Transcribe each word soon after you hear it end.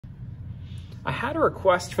I had a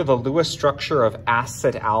request for the Lewis structure of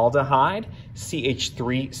acetaldehyde,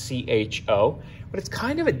 CH3CHO, but it's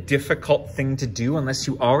kind of a difficult thing to do unless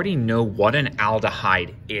you already know what an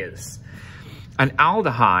aldehyde is. An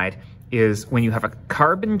aldehyde is when you have a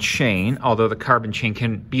carbon chain, although the carbon chain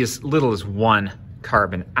can be as little as one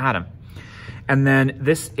carbon atom. And then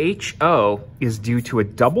this HO is due to a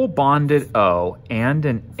double bonded O and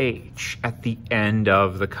an H at the end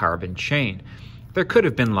of the carbon chain. There could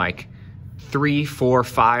have been like 3, 4,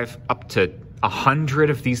 5, up to 100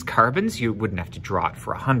 of these carbons. You wouldn't have to draw it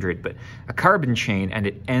for 100, but a carbon chain, and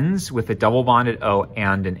it ends with a double bonded O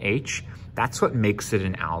and an H. That's what makes it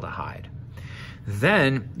an aldehyde.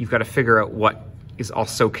 Then you've got to figure out what is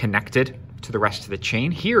also connected to the rest of the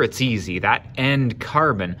chain. Here it's easy. That end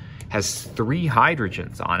carbon has 3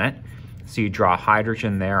 hydrogens on it. So you draw a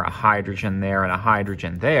hydrogen there, a hydrogen there, and a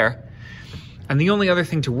hydrogen there. And the only other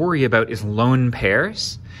thing to worry about is lone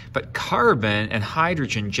pairs. But carbon and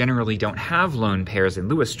hydrogen generally don't have lone pairs in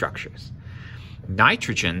Lewis structures.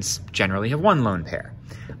 Nitrogens generally have 1 lone pair.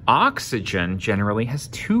 Oxygen generally has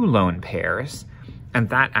 2 lone pairs, and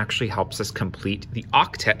that actually helps us complete the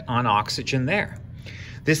octet on oxygen there.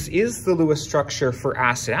 This is the Lewis structure for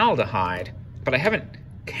acetaldehyde, but I haven't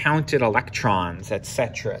counted electrons,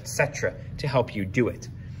 etc., to help you do it.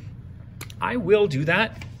 I will do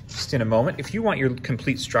that just in a moment. If you want your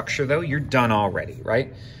complete structure, though, you're done already,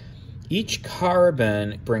 right? Each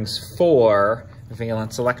carbon brings 4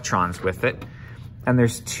 valence electrons with it, and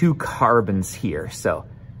there's 2 carbons here. So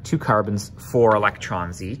 2 carbons, 4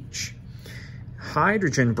 electrons each.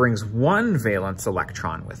 Hydrogen brings 1 valence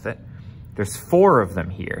electron with it. There's 4 of them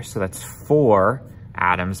here, so that's 4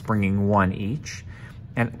 atoms bringing 1 each.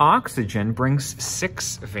 And oxygen brings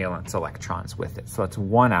 6 valence electrons with it, so that's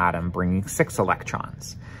 1 atom bringing 6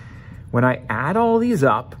 electrons. When I add all these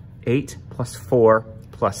up, 8 plus 4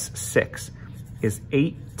 plus 6 is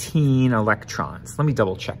 18 electrons. Let me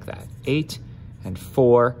double check that. 8 and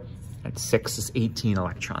 4 and 6 is 18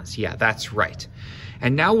 electrons. Yeah, that's right.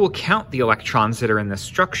 And now we'll count the electrons that are in this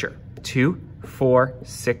structure. 2, 4,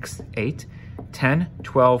 6, 8, 10,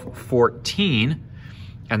 12, 14,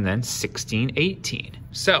 and then 16, 18.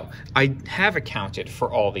 So I have accounted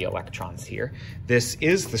for all the electrons here. This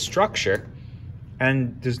is the structure,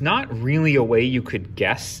 and there's not really a way you could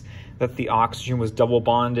guess that the oxygen was double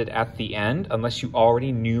bonded at the end unless you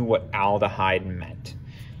already knew what aldehyde meant.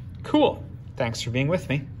 Cool. Thanks for being with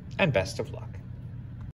me, and best of luck.